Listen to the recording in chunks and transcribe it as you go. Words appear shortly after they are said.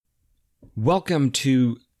Welcome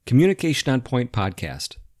to Communication on Point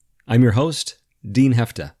podcast. I'm your host, Dean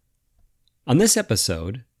Hefta. On this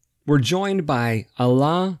episode, we're joined by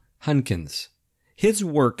Alain Hunkins. His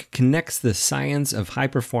work connects the science of high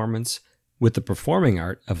performance with the performing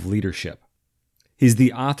art of leadership. He's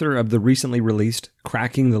the author of the recently released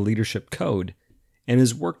Cracking the Leadership Code and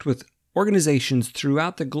has worked with organizations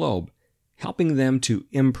throughout the globe, helping them to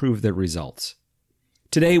improve their results.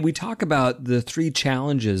 Today, we talk about the three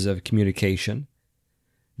challenges of communication,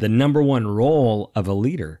 the number one role of a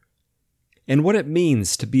leader, and what it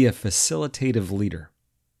means to be a facilitative leader.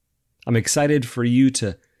 I'm excited for you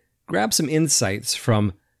to grab some insights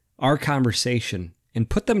from our conversation and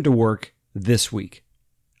put them to work this week.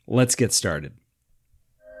 Let's get started.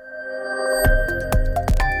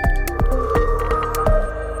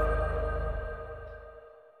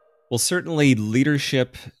 Well, certainly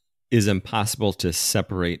leadership is impossible to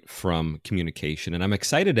separate from communication. And I'm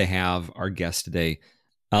excited to have our guest today,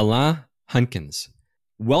 Alain Hunkins.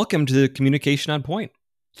 Welcome to Communication on Point.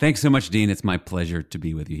 Thanks so much, Dean. It's my pleasure to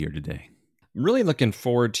be with you here today. I'm really looking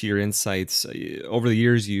forward to your insights. Over the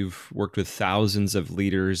years, you've worked with thousands of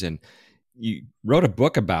leaders, and you wrote a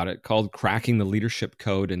book about it called Cracking the Leadership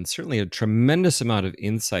Code, and certainly a tremendous amount of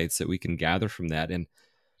insights that we can gather from that. And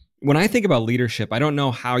when I think about leadership, I don't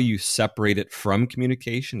know how you separate it from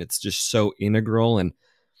communication. It's just so integral. And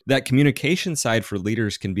that communication side for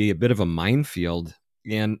leaders can be a bit of a minefield.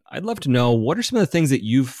 And I'd love to know, what are some of the things that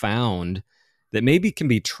you've found that maybe can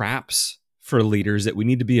be traps for leaders that we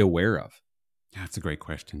need to be aware of? That's a great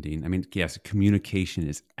question, Dean. I mean, yes, communication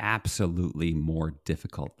is absolutely more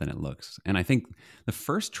difficult than it looks. And I think the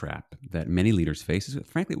first trap that many leaders face is,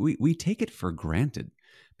 frankly, we take it for granted.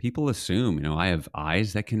 People assume, I have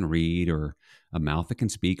eyes that can read, or a mouth that can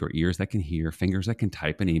speak, or ears that can hear, fingers that can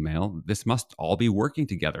type an email. This must all be working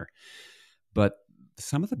together. But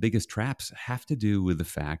some of the biggest traps have to do with the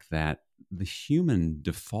fact that the human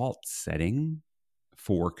default setting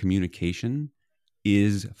for communication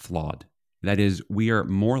is flawed. That is, we are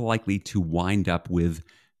more likely to wind up with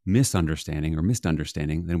misunderstanding or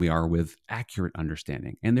misunderstanding than we are with accurate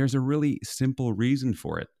understanding. And there's a really simple reason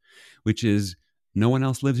for it, which is no one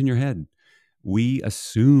else lives in your head. We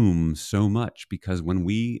assume so much because when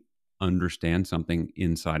we understand something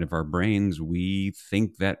inside of our brains, we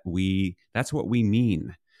think that's what we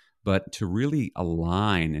mean. But to really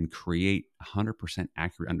align and create 100%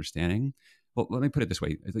 accurate understanding, well, let me put it this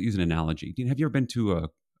way. I'll use an analogy. Have you ever been to a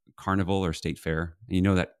carnival or state fair? And you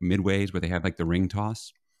know that midways where they have like the ring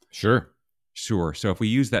toss? Sure. So if we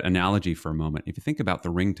use that analogy for a moment, if you think about the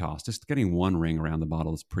ring toss, just getting one ring around the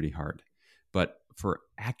bottle is pretty hard. But for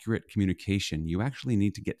accurate communication, you actually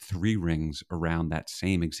need to get 3 rings around that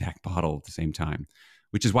same exact bottle at the same time,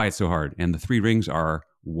 which is why it's so hard. And the 3 rings are,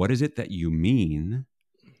 what is it that you mean?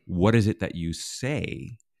 What is it that you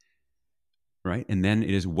say? Right? And then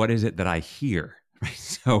it is, what is it that I hear? Right?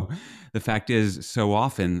 So the fact is, so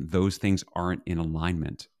often those things aren't in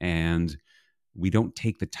alignment, and we don't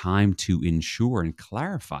take the time to ensure and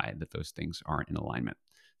clarify that those things aren't in alignment.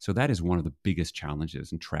 So that is one of the biggest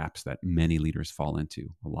challenges and traps that many leaders fall into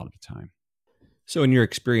a lot of the time. So in your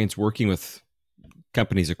experience working with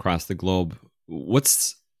companies across the globe,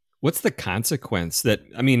 what's the consequence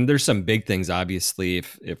there's some big things, obviously,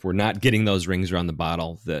 if we're not getting those rings around the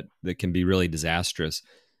bottle that can be really disastrous.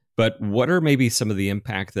 But what are maybe some of the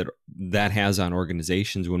impact that has on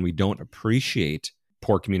organizations when we don't appreciate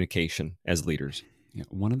poor communication as leaders? Yeah,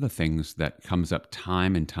 one of the things that comes up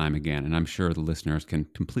time and time again, and I'm sure the listeners can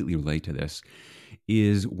completely relate to this,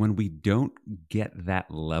 is when we don't get that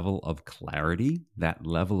level of clarity, that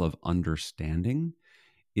level of understanding,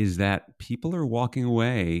 is that people are walking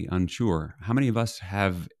away unsure. How many of us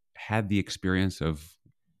have had the experience of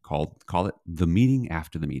call it the meeting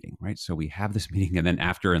after the meeting, right? So we have this meeting, and then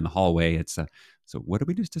after in the hallway, it's so what did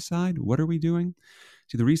we just decide? What are we doing?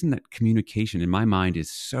 See, the reason that communication in my mind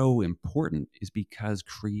is so important is because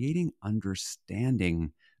creating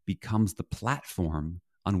understanding becomes the platform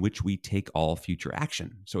on which we take all future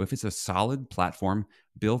action. So if it's a solid platform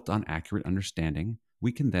built on accurate understanding,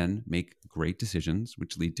 we can then make great decisions,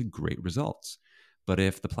 which lead to great results. But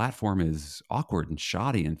if the platform is awkward and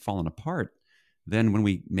shoddy and falling apart, then when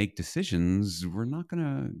we make decisions, we're not going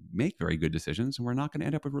to make very good decisions, and we're not going to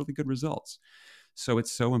end up with really good results. So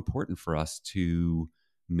it's so important for us to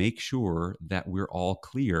make sure that we're all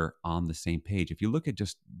clear on the same page. If you look at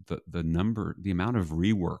just the amount of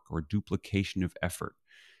rework or duplication of effort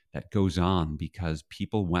that goes on because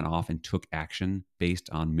people went off and took action based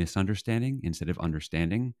on misunderstanding instead of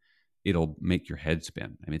understanding, it'll make your head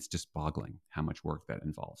spin. I mean, it's just boggling how much work that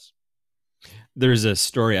involves. There's a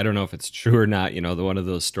story, I don't know if it's true or not, one of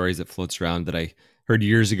those stories that floats around that I heard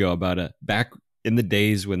years ago about back in the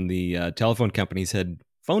days when the telephone companies had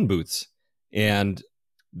phone booths, and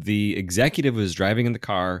the executive was driving in the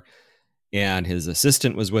car and his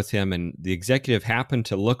assistant was with him, and the executive happened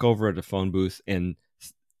to look over at a phone booth and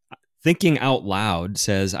thinking out loud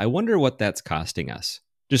says, "I wonder what that's costing us,"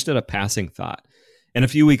 just at a passing thought. And a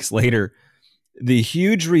few weeks later, the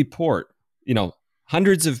huge report,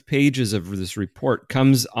 hundreds of pages of this report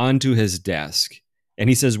comes onto his desk. And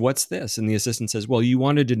he says, "What's this?" And the assistant says, "Well, you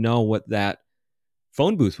wanted to know what that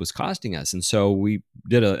phone booth was costing us. And so we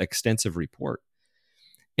did an extensive report."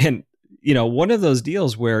 And, one of those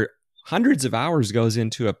deals where hundreds of hours goes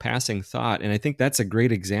into a passing thought. And I think that's a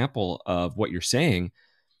great example of what you're saying.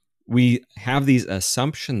 We have these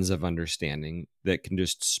assumptions of understanding that can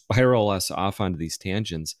just spiral us off onto these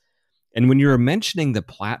tangents. And when you're mentioning the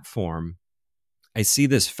platform, I see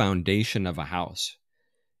this foundation of a house.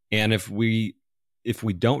 And if we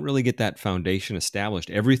don't really get that foundation established,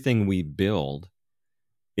 everything we build,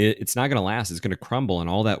 it's not going to last. It's going to crumble, and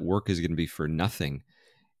all that work is going to be for nothing.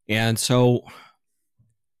 And so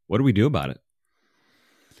what do we do about it?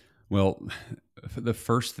 Well, the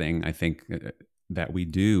first thing I think that we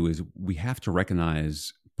do is we have to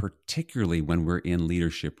recognize, particularly when we're in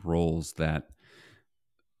leadership roles, that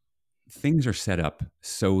things are set up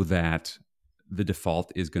so that the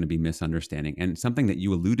default is going to be misunderstanding. And something that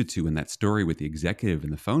you alluded to in that story with the executive in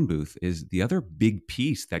the phone booth is the other big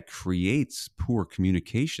piece that creates poor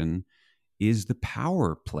communication is the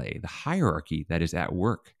power play, the hierarchy that is at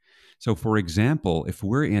work. So, for example, if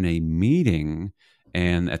we're in a meeting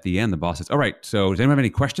and at the end the boss says, "All right, so does anyone have any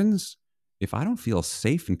questions?" If I don't feel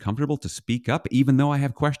safe and comfortable to speak up, even though I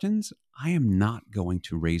have questions, I am not going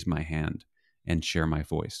to raise my hand and share my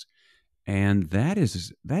voice. And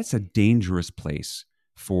that's a dangerous place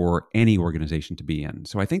for any organization to be in.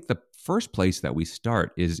 So I think the first place that we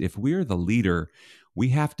start is, if we're the leader, we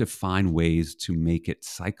have to find ways to make it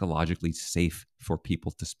psychologically safe for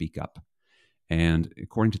people to speak up. And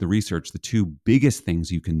according to the research, the two biggest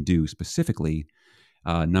things you can do specifically,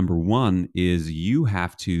 number one is you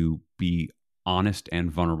have to be honest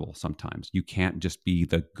and vulnerable sometimes. You can't just be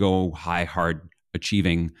the go high, hard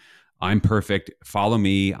achieving, "I'm perfect, follow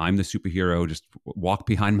me, I'm the superhero, just walk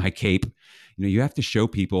behind my cape." You have to show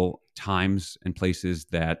people times and places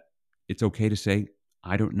that it's okay to say,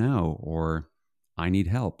 "I don't know," or "I need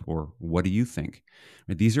help," or "What do you think?"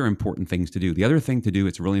 These are important things to do. The other thing to do,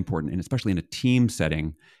 it's really important, and especially in a team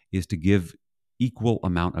setting, is to give equal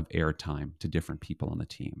amount of airtime to different people on the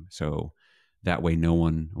team. So that way no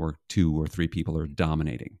one or two or three people are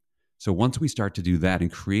dominating. So once we start to do that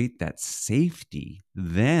and create that safety,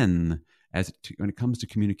 then when it comes to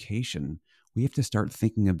communication, we have to start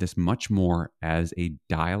thinking of this much more as a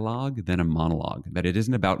dialogue than a monologue, that it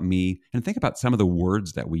isn't about me. And think about some of the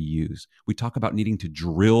words that we use. We talk about needing to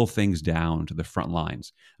drill things down to the front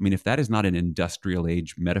lines. I mean, if that is not an industrial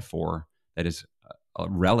age metaphor that is a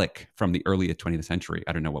relic from the early 20th century,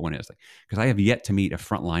 I don't know what one is. Because I have yet to meet a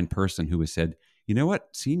frontline person who has said, "You know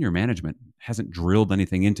what? Senior management hasn't drilled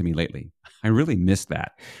anything into me lately. I really miss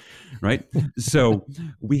that." Right? So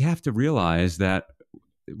we have to realize that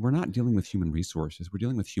we're not dealing with human resources. We're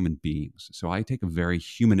dealing with human beings. So I take a very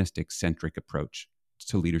humanistic centric approach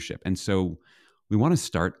to leadership. And so we want to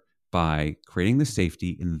start by creating the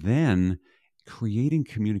safety and then creating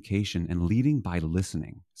communication and leading by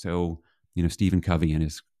listening. So, Stephen Covey, in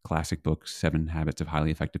his classic book, 7 Habits of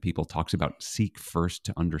Highly Effective People, talks about seek first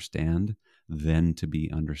to understand, then to be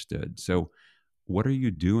understood. So what are you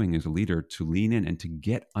doing as a leader to lean in and to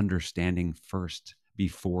get understanding first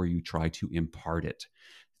before you try to impart it?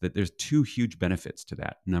 That there's 2 huge benefits to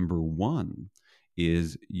that. Number one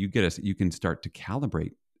is you can start to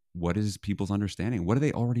calibrate what is people's understanding. What do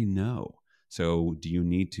they already know? So do you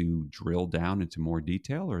need to drill down into more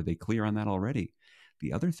detail, or are they clear on that already?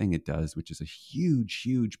 The other thing it does, which is a huge,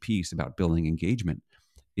 huge piece about building engagement,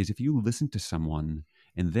 is if you listen to someone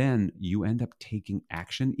and then you end up taking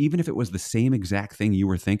action, even if it was the same exact thing you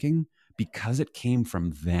were thinking, because it came from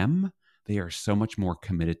them, they are so much more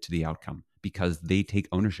committed to the outcome because they take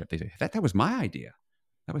ownership. They say, that was my idea.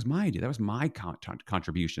 That was my idea. That was my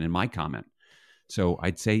contribution and my comment. So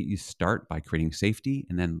I'd say you start by creating safety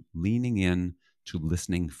and then leaning in to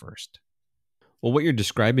listening first. Well, what you're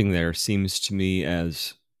describing there seems to me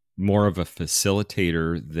as more of a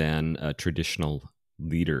facilitator than a traditional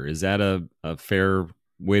leader. Is that a fair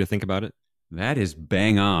way to think about it? That is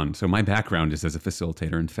bang on. So my background is as a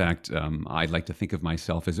facilitator. In fact, I like to think of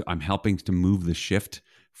myself as I'm helping to move the shift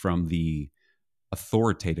from the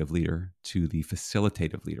authoritative leader to the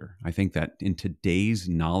facilitative leader. I think that in today's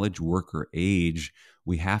knowledge worker age,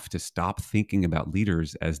 we have to stop thinking about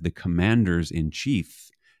leaders as the commanders in chief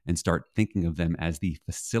and start thinking of them as the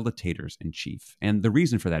facilitators in chief. And the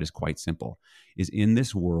reason for that is quite simple, is in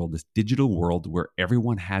this world, this digital world where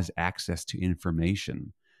everyone has access to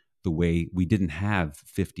information the way we didn't have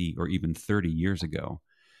 50 or even 30 years ago,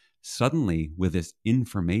 suddenly with this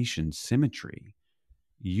information symmetry,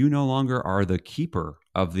 you no longer are the keeper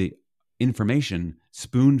of the information,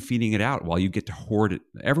 spoon feeding it out while you get to hoard it.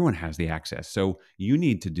 Everyone has the access. So you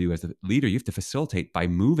need to do, as a leader, you have to facilitate by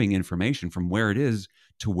moving information from where it is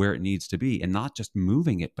to where it needs to be, and not just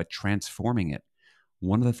moving it, but transforming it.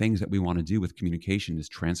 One of the things that we want to do with communication is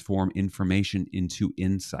transform information into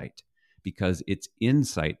insight, because it's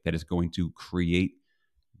insight that is going to create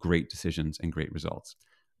great decisions and great results.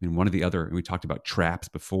 I mean, we talked about traps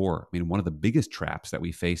before. I mean, one of the biggest traps that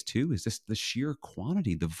we face too is just the sheer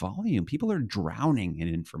quantity, the volume. People are drowning in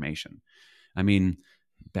information. I mean,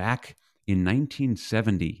 back in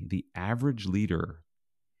 1970, the average leader,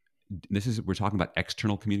 we're talking about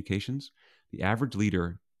external communications. The average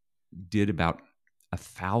leader did about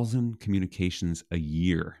 1,000 communications a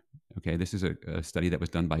year. Okay, this is a study that was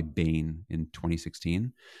done by Bain in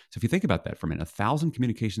 2016. So if you think about that for a minute, 1,000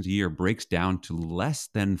 communications a year breaks down to less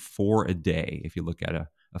than 4 a day if you look at a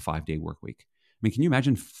 5-day work week. I mean, can you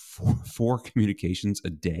imagine four communications a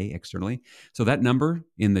day externally? So that number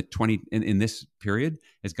in this period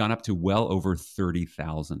has gone up to well over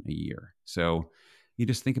 30,000 a year. So you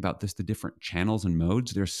just think about this, the different channels and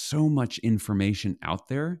modes. There's so much information out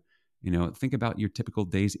there. Think about your typical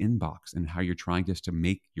day's inbox and how you're trying just to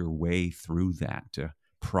make your way through that, to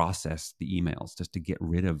process the emails, just to get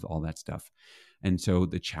rid of all that stuff. And so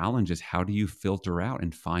the challenge is, how do you filter out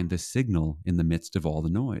and find the signal in the midst of all the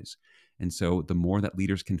noise? And so the more that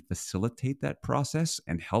leaders can facilitate that process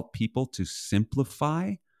and help people to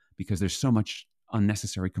simplify, because there's so much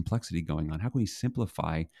unnecessary complexity going on. How can we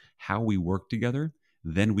simplify how we work together?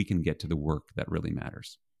 Then we can get to the work that really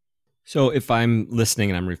matters. So if I'm listening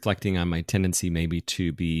and I'm reflecting on my tendency maybe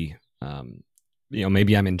to be,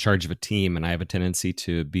 maybe I'm in charge of a team and I have a tendency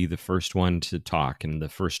to be the first one to talk and the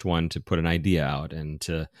first one to put an idea out and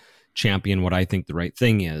to champion what I think the right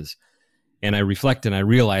thing is. And I reflect and I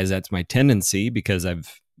realize that's my tendency because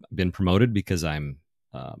I've been promoted, because I'm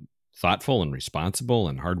thoughtful and responsible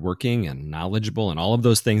and hardworking and knowledgeable and all of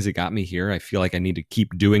those things that got me here. I feel like I need to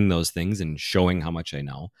keep doing those things and showing how much I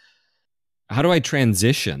know. How do I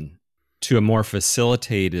transition to a more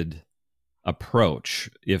facilitated approach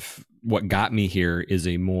if what got me here is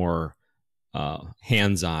a more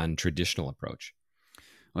hands-on traditional approach?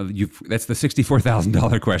 Well, that's the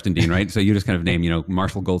 $64,000 question, Dean, right? So you just kind of name,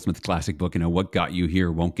 Marshall Goldsmith's classic book, what got you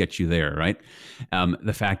here won't get you there, right?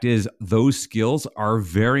 The fact is, those skills are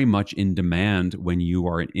very much in demand when you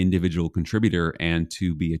are an individual contributor and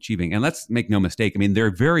to be achieving. And let's make no mistake, I mean,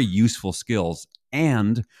 they're very useful skills.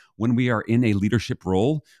 And when we are in a leadership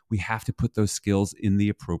role, we have to put those skills in the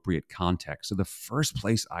appropriate context. So the first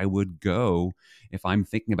place I would go if I'm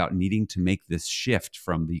thinking about needing to make this shift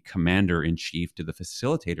from the commander-in-chief to the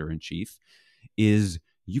facilitator-in-chief is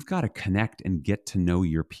you've got to connect and get to know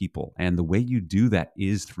your people. And the way you do that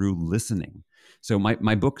is through listening. So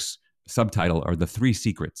my book's subtitle are the 3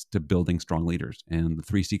 secrets to building strong leaders. And the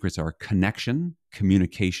 3 secrets are connection,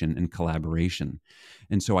 communication, and collaboration.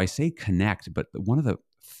 And so I say connect, but one of the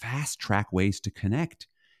fast track ways to connect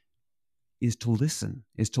is to listen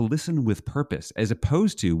with purpose, as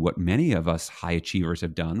opposed to what many of us high achievers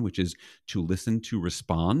have done, which is to listen to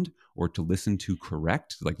respond or to listen to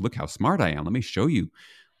correct. Like, look how smart I am. Let me show you.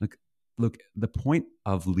 Look, the point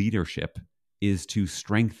of leadership is to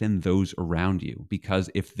strengthen those around you,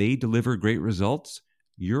 because if they deliver great results,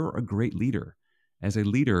 you're a great leader. As a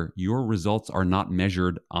leader, your results are not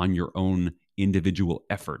measured on your own individual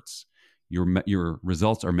efforts. Your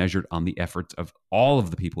results are measured on the efforts of all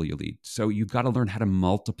of the people you lead. So you've got to learn how to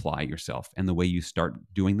multiply yourself. And the way you start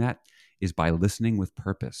doing that is by listening with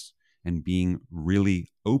purpose and being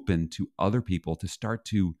really open to other people to start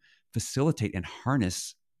to facilitate and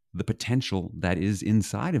harness the potential that is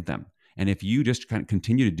inside of them. And if you just kind of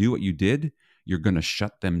continue to do what you did, you're going to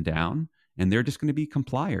shut them down, and they're just going to be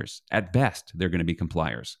compliers. At best, they're going to be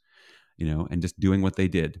compliers, and just doing what they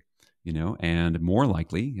did. And more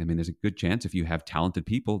likely, I mean, there's a good chance if you have talented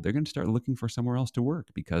people, they're going to start looking for somewhere else to work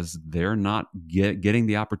because they're not getting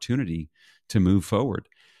the opportunity to move forward.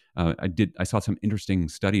 I saw some interesting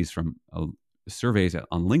studies from surveys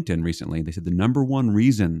on LinkedIn recently. They said the number one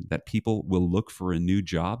reason that people will look for a new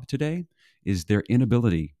job today is their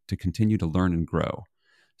inability to continue to learn and grow.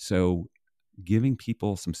 So giving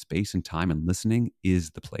people some space and time and listening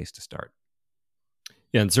is the place to start.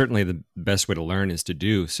 Yeah, and certainly the best way to learn is to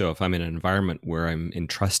do. So if I'm in an environment where I'm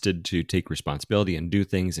entrusted to take responsibility and do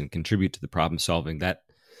things and contribute to the problem solving, that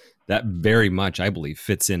very much, I believe,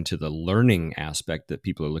 fits into the learning aspect that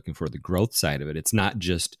people are looking for, the growth side of it. It's not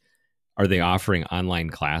just, are they offering online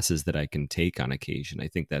classes that I can take on occasion? I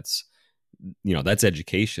think that's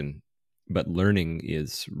education, but learning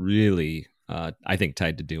is really, I think,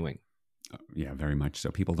 tied to doing. Yeah, very much so.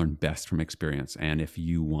 People learn best from experience. And if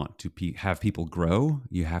you want to have people grow,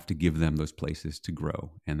 you have to give them those places to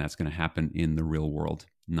grow. And that's going to happen in the real world,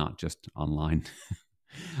 not just online,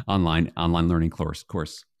 online learning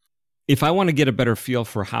course. If I want to get a better feel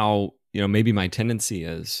for how, maybe my tendency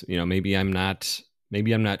is, maybe I'm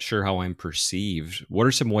not sure how I'm perceived, what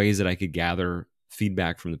are some ways that I could gather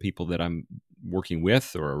feedback from the people that I'm working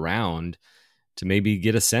with or around to maybe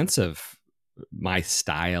get a sense of my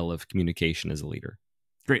style of communication as a leader?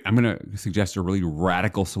 Great. I'm going to suggest a really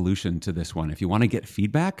radical solution to this one. If you want to get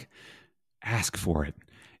feedback, ask for it.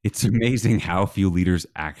 It's amazing how few leaders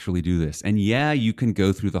actually do this. And yeah, you can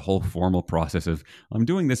go through the whole formal process of, I'm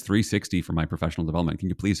doing this 360 for my professional development. Can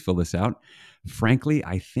you please fill this out? Frankly,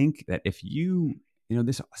 I think that if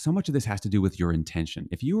so much of this has to do with your intention.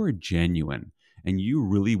 If you are genuine and you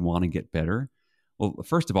really want to get better, well,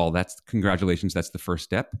 first of all, congratulations. That's the first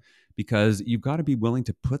step, because you've got to be willing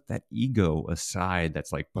to put that ego aside.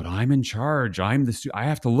 That's like, but I'm in charge. I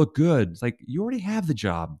have to look good. It's like, you already have the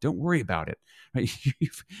job. Don't worry about it. Right?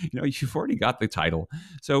 You've already got the title.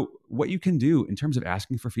 So what you can do in terms of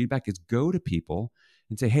asking for feedback is go to people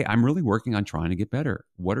and say, hey, I'm really working on trying to get better.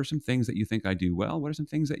 What are some things that you think I do well? What are some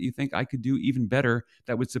things that you think I could do even better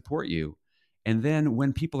that would support you? And then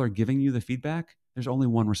when people are giving you the feedback, there's only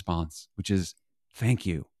one response, which is, thank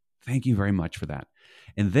you. Thank you very much for that.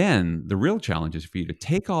 And then the real challenge is for you to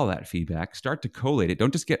take all that feedback, start to collate it.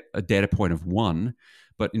 Don't just get a data point of one,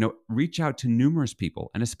 but reach out to numerous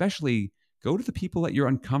people, and especially go to the people that you're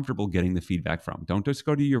uncomfortable getting the feedback from. Don't just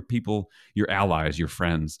go to your people, your allies, your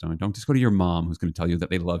friends. Don't just go to your mom who's going to tell you that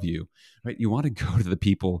they love you. Right? You want to go to the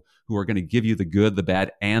people who are going to give you the good, the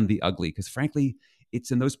bad, and the ugly. Because frankly,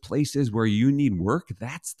 it's in those places where you need work.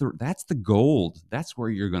 That's the gold. That's where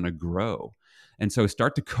you're going to grow. And so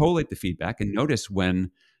start to collate the feedback and notice when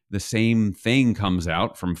the same thing comes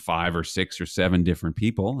out from 5 or 6 or 7 different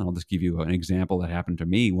people. And I'll just give you an example that happened to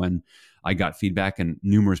me when I got feedback and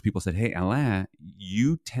numerous people said, hey, Alain,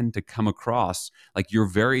 you tend to come across like you're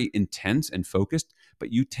very intense and focused,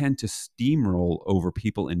 but you tend to steamroll over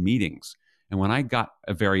people in meetings. And when I got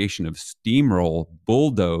a variation of steamroll,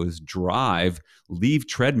 bulldoze, drive, leave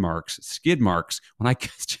tread marks, skid marks, when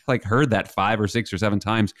I heard that 5 or 6 or 7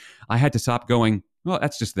 times, I had to stop going, well,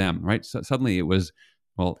 that's just them, right? So suddenly it was,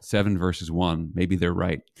 7 versus 1. Maybe they're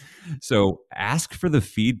right. So ask for the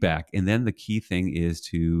feedback. And then the key thing is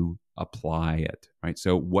to apply it, right?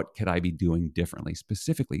 So what could I be doing differently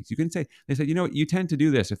specifically? So you can say, they said, you tend to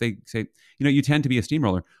do this. If they say, you tend to be a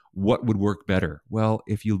steamroller, what would work better? Well,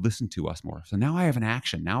 if you listen to us more. So now I have an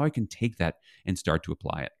action. Now I can take that and start to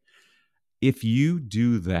apply it. If you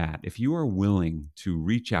do that, if you are willing to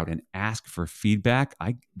reach out and ask for feedback,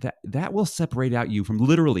 that will separate out you from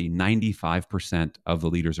literally 95% of the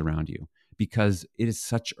leaders around you, because it is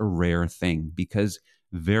such a rare thing, because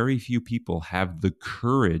very few people have the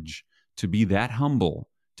courage to be that humble,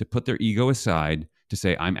 to put their ego aside, to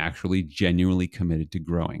say, I'm actually genuinely committed to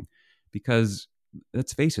growing. Because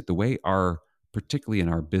let's face it, the way particularly in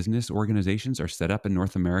our business organizations are set up in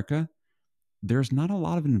North America, there's not a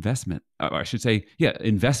lot of investment. I should say,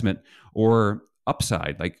 investment or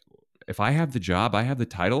upside. Like, if I have the job, I have the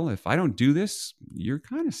title. If I don't do this, you're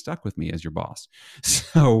kind of stuck with me as your boss.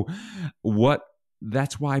 So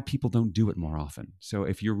that's why people don't do it more often. So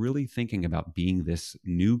if you're really thinking about being this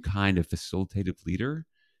new kind of facilitative leader,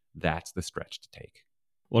 that's the stretch to take.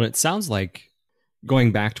 Well, it sounds like,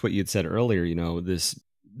 going back to what you had said earlier,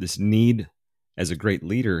 this need as a great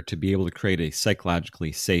leader to be able to create a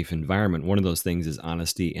psychologically safe environment. One of those things is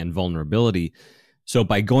honesty and vulnerability. So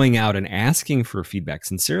by going out and asking for feedback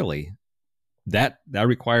sincerely, that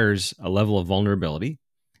requires a level of vulnerability.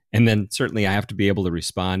 And then certainly I have to be able to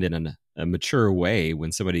respond in a mature way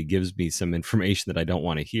when somebody gives me some information that I don't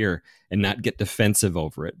want to hear, and not get defensive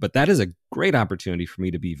over it. But that is a great opportunity for me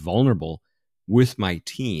to be vulnerable with my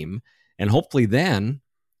team. And hopefully then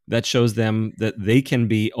that shows them that they can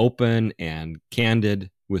be open and candid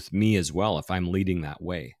with me as well if I'm leading that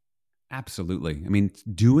way. Absolutely. I mean,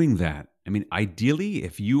 doing that. I mean, ideally,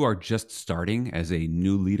 if you are just starting as a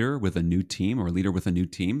new leader with a new team, or a leader with a new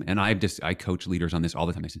team, and I coach leaders on this all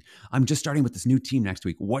the time. I said, I'm just starting with this new team next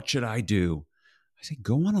week. What should I do? I say,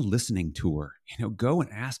 go on a listening tour. Go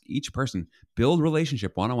and ask each person, build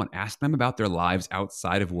relationship one-on-one, ask them about their lives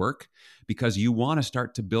outside of work, because you want to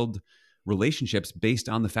start to build relationships based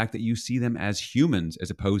on the fact that you see them as humans,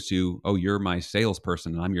 as opposed to, oh, you're my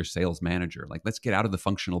salesperson and I'm your sales manager. Like, let's get out of the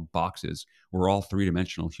functional boxes. We're all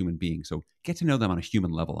three-dimensional human beings. So get to know them on a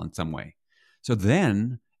human level in some way. So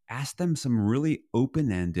then ask them some really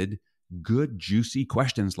open-ended, good, juicy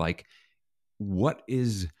questions like, what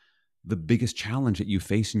is the biggest challenge that you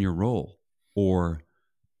face in your role? Or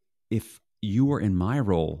if you were in my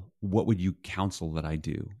role, what would you counsel that I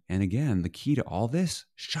do? And again, the key to all this,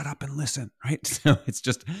 shut up and listen, right? So it's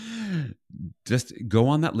just go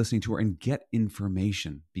on that listening tour and get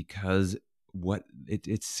information, because what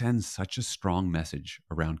it sends such a strong message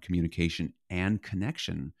around communication and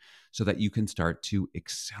connection, so that you can start to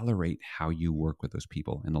accelerate how you work with those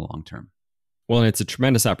people in the long term. Well, and it's a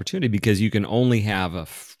tremendous opportunity because you can only have a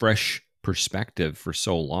fresh perspective for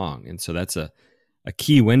so long. And so that's a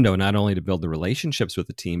key window, not only to build the relationships with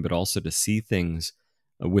the team, but also to see things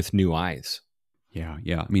with new eyes. Yeah.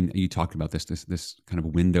 I mean, you talked about this kind of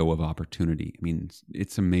window of opportunity. I mean,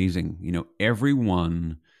 it's amazing.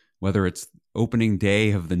 Everyone, whether it's opening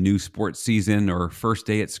day of the new sports season or first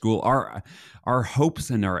day at school, our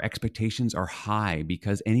hopes and our expectations are high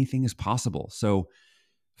because anything is possible. So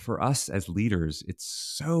for us as leaders, it's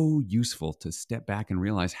so useful to step back and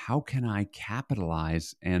realize, how can I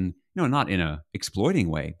capitalize, and not in a exploiting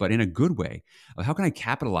way, but in a good way. How can I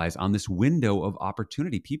capitalize on this window of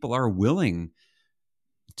opportunity? People are willing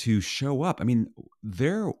to show up. I mean,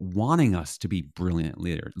 they're wanting us to be brilliant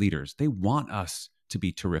leaders. They want us to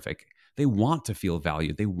be terrific. They want to feel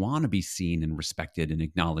valued. They want to be seen and respected and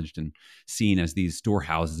acknowledged and seen as these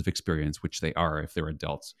storehouses of experience, which they are if they're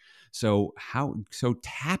adults. So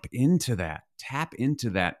tap into that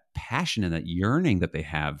passion and that yearning that they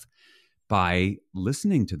have by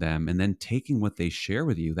listening to them and then taking what they share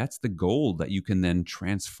with you. That's the gold that you can then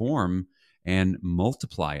transform and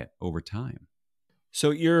multiply it over time.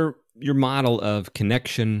 So your model of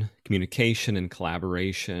connection, communication, and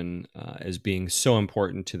collaboration as being so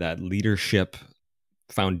important to that leadership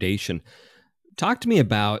foundation. Talk to me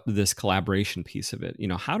about this collaboration piece of it.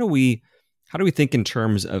 How do we think in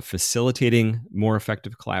terms of facilitating more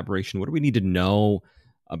effective collaboration? What do we need to know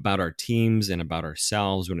about our teams and about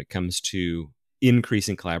ourselves when it comes to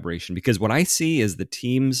increasing collaboration? Because what I see is the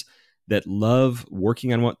teams that love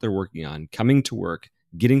working on what they're working on, coming to work,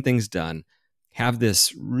 getting things done, have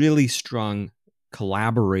this really strong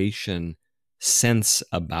collaboration sense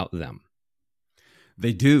about them.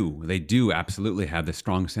 They do absolutely have this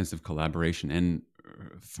strong sense of collaboration. And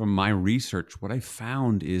from my research, what I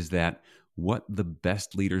found is that what the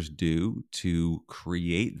best leaders do to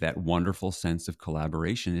create that wonderful sense of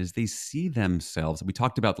collaboration is they see themselves. We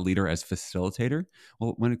talked about the leader as facilitator.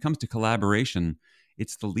 Well, when it comes to collaboration,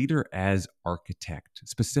 it's the leader as architect,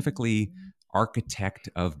 specifically architect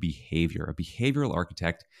of behavior, a behavioral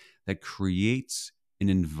architect that creates an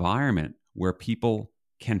environment where people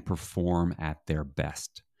can perform at their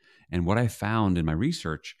best. And what I found in my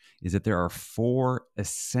research is that there are 4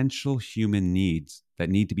 essential human needs that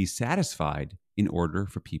need to be satisfied in order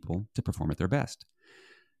for people to perform at their best.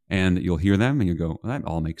 And you'll hear them and you go, well, that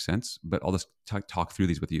all makes sense, but I'll just talk through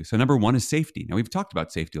these with you. So number 1 is safety. Now, we've talked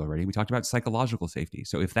about safety already. We talked about psychological safety.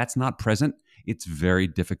 So if that's not present, it's very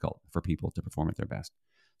difficult for people to perform at their best.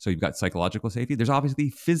 So you've got psychological safety. There's obviously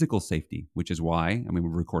physical safety, which is why, we're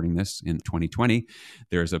recording this in 2020.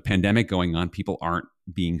 There's a pandemic going on. People aren't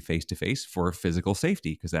being face-to-face for physical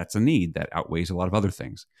safety because that's a need that outweighs a lot of other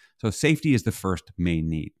things. So safety is the first main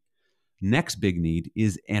need. Next big need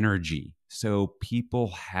is energy. So people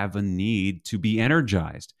have a need to be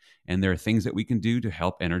energized. And there are things that we can do to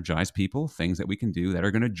help energize people, things that we can do that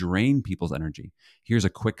are going to drain people's energy. Here's a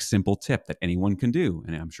quick, simple tip that anyone can do,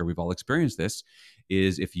 and I'm sure we've all experienced this,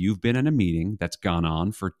 is if you've been in a meeting that's gone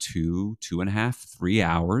on for 2.5, 3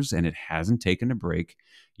 hours, and it hasn't taken a break,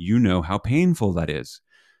 you know how painful that is.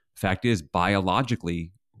 Fact is,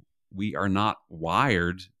 biologically, we are not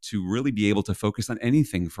wired to really be able to focus on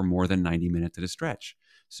anything for more than 90 minutes at a stretch.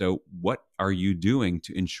 So what are you doing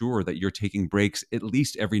to ensure that you're taking breaks at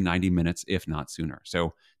least every 90 minutes, if not sooner?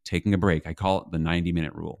 So taking a break, I call it the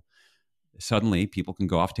 90-minute rule. Suddenly, people can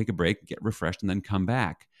go off, take a break, get refreshed, and then come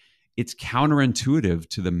back. It's counterintuitive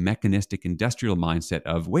to the mechanistic industrial mindset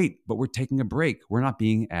of, wait, but we're taking a break. We're not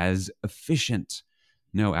being as efficient.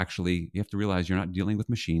 No, actually, you have to realize you're not dealing with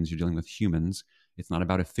machines. You're dealing with humans. It's not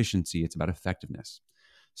about efficiency. It's about effectiveness.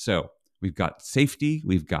 So we've got safety.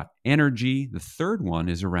 We've got energy. The third one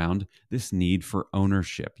is around this need for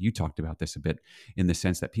ownership. You talked about this a bit in the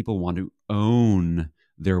sense that people want to own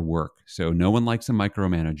their work. So no one likes a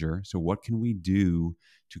micromanager. So what can we do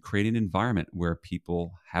to create an environment where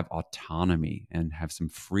people have autonomy and have some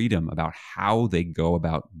freedom about how they go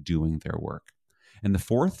about doing their work? And the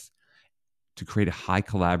fourth, to create a high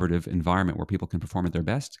collaborative environment where people can perform at their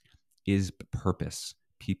best, is purpose.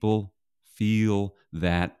 People feel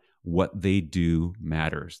that what they do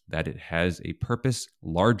matters, that it has a purpose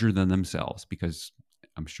larger than themselves, because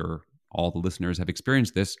I'm sure all the listeners have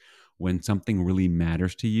experienced this. When something really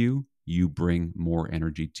matters to you, you bring more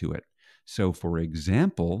energy to it. So, for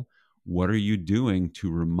example, what are you doing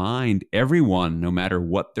to remind everyone, no matter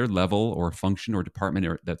what their level or function or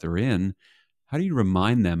department that they're in, how do you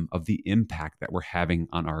remind them of the impact that we're having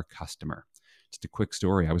on our customer? Just a quick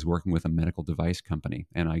story. I was working with a medical device company,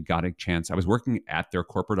 and I got a chance. I was working at their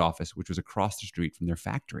corporate office, which was across the street from their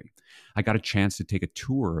factory. I got a chance to take a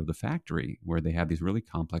tour of the factory where they have these really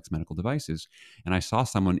complex medical devices. And I saw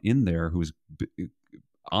someone in there who was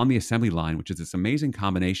on the assembly line, which is this amazing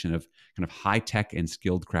combination of kind of high tech and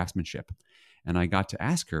skilled craftsmanship. And I got to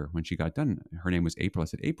ask her when she got done. Her name was April. I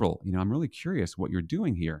said, April, I'm really curious what you're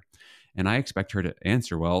doing here. And I expect her to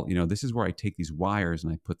answer, well, this is where I take these wires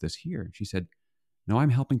and I put this here. And she said, no,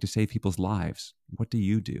 I'm helping to save people's lives. What do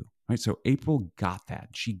you do? Right? So April got that.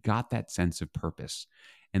 She got that sense of purpose.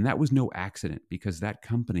 And that was no accident, because that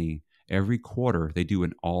company, every quarter, they do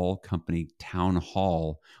an all company town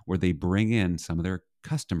hall where they bring in some of their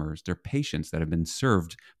customers, their patients that have been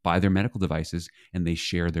served by their medical devices, and they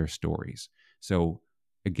share their stories. So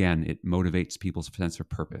again, it motivates people's sense of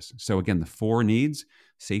purpose. So again, the four needs: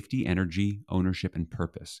 safety, energy, ownership, and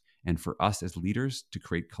purpose. And for us as leaders to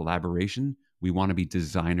create collaboration, we want to be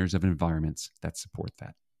designers of environments that support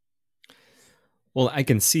that. Well, I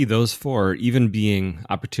can see those four even being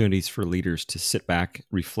opportunities for leaders to sit back,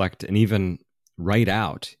 reflect, and even write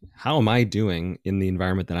out, how am I doing in the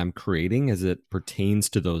environment that I'm creating as it pertains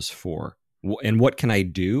to those four? And what can I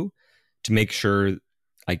do to make sure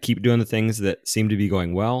I keep doing the things that seem to be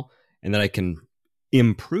going well, and that I can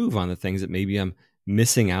improve on the things that maybe I'm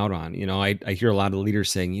missing out on? I hear a lot of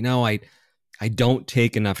leaders saying, I don't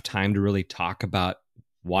take enough time to really talk about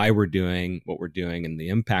why we're doing what we're doing and the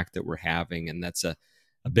impact that we're having. And that's a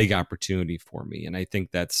big opportunity for me. And I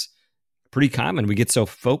think that's pretty common. We get so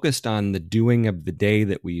focused on the doing of the day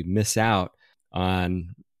that we miss out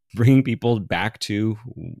on bringing people back to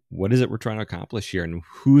what is it we're trying to accomplish here, and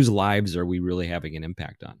whose lives are we really having an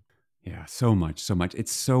impact on? Yeah, so much.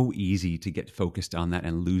 It's so easy to get focused on that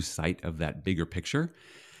and lose sight of that bigger picture.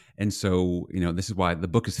 And so, this is why the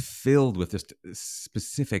book is filled with this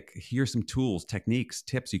specific, here's some tools, techniques,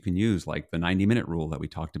 tips you can use, like the 90-minute rule that we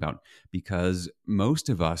talked about, because most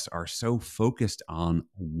of us are so focused on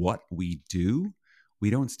what we do, we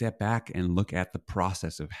don't step back and look at the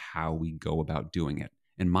process of how we go about doing it.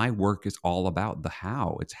 And my work is all about the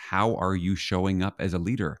how. It's how are you showing up as a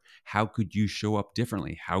leader? How could you show up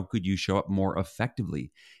differently? How could you show up more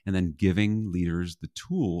effectively? And then giving leaders the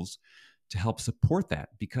tools to help support that,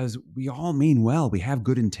 because we all mean well, we have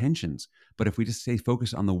good intentions, but if we just stay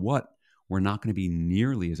focused on the what, we're not going to be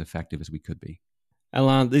nearly as effective as we could be.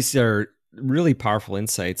 Alain, these are really powerful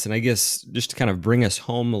insights. And I guess just to kind of bring us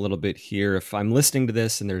home a little bit here, if I'm listening to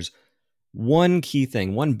this and there's one key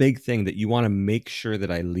thing, one big thing that you want to make sure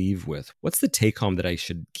that I leave with, what's the take home that I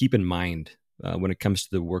should keep in mind when it comes to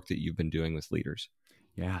the work that you've been doing with leaders?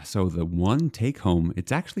 Yeah, so the one take home,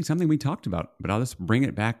 it's actually something we talked about, but I'll just bring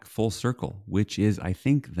it back full circle, which is, I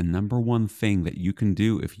think, the number one thing that you can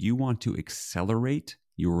do if you want to accelerate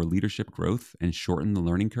your leadership growth and shorten the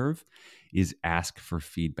learning curve is ask for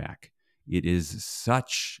feedback. It is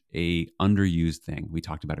such a underused thing. We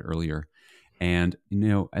talked about it earlier. And,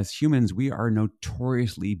 as humans, we are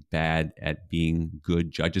notoriously bad at being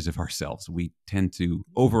good judges of ourselves. We tend to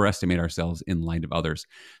overestimate ourselves in light of others.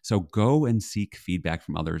 So go and seek feedback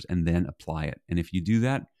from others and then apply it. And if you do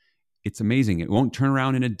that, it's amazing. It won't turn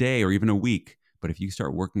around in a day or even a week. But if you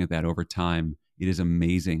start working at that over time, it is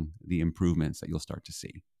amazing the improvements that you'll start to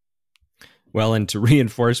see. Well, and to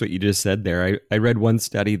reinforce what you just said there, I read one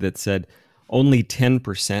study that said only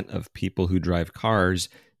 10% of people who drive cars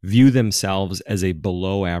view themselves as a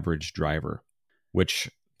below average driver, which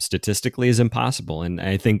statistically is impossible. And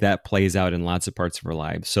I think that plays out in lots of parts of our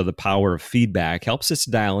lives. So the power of feedback helps us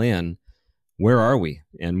dial in, where are we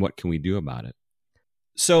and what can we do about it?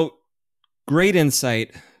 So great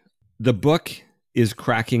insight. The book is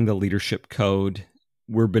Cracking the Leadership Code.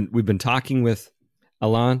 We've been talking with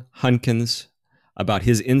Alain Hunkins about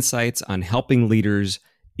his insights on helping leaders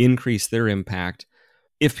increase their impact.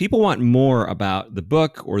 If people want more about the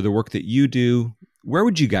book or the work that you do, where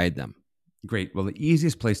would you guide them? Great. Well, the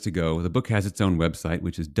easiest place to go, the book has its own website,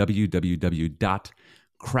 which is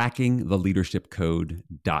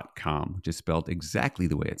crackingtheleadershipcode.com, which is spelled exactly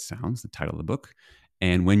the way it sounds, the title of the book.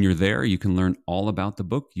 And when you're there, you can learn all about the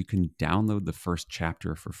book. You can download the first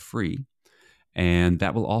chapter for free. And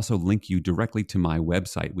that will also link you directly to my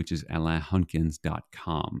website, which is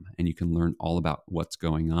alainhunkins.com. And you can learn all about what's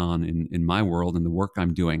going on in my world and the work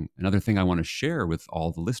I'm doing. Another thing I want to share with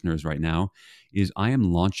all the listeners right now is I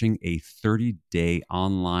am launching a 30-day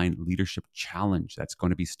online leadership challenge that's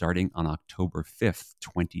going to be starting on October 5th,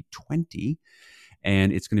 2020.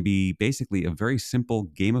 And it's going to be basically a very simple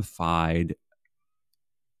gamified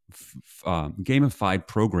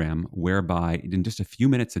program whereby in just a few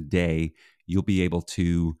minutes a day, you'll be able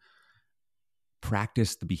to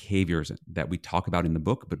practice the behaviors that we talk about in the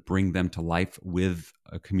book, but bring them to life with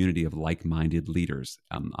a community of like-minded leaders.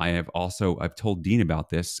 I've told Dean about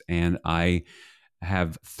this, and I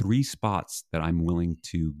have 3 spots that I'm willing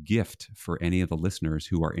to gift for any of the listeners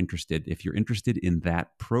who are interested. If you're interested in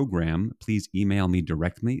that program, please email me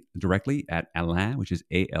directly at Alain, which is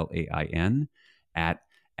ALAIN, at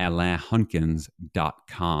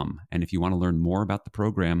alainhunkins.com. And if you want to learn more about the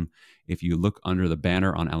program, if you look under the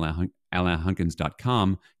banner on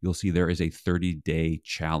alainhunkins.com, you'll see there is a 30-day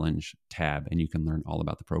challenge tab, and you can learn all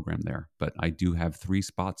about the program there. But I do have 3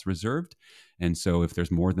 spots reserved. And so if there's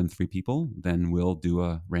more than 3 people, then we'll do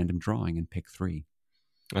a random drawing and pick 3.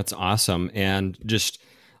 That's awesome. And just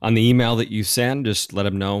on the email that you send, just let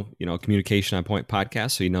him know, Communication on Point podcast,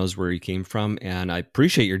 so he knows where he came from. And I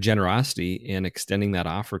appreciate your generosity in extending that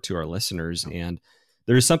offer to our listeners. And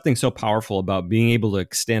there's something so powerful about being able to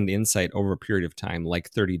extend insight over a period of time, like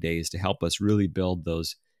 30 days, to help us really build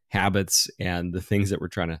those habits and the things that we're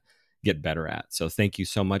trying to get better at. So thank you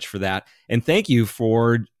so much for that. And thank you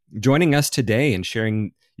for joining us today and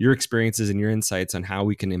sharing your experiences and your insights on how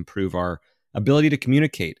we can improve our ability to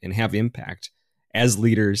communicate and have impact as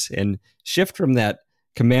leaders and shift from that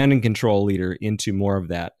command and control leader into more of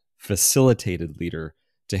that facilitated leader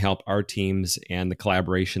to help our teams and the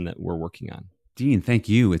collaboration that we're working on. Dean, thank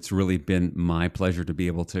you. It's really been my pleasure to be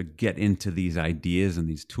able to get into these ideas and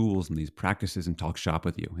these tools and these practices and talk shop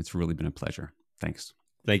with you. It's really been a pleasure. Thanks.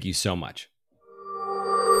 Thank you so much.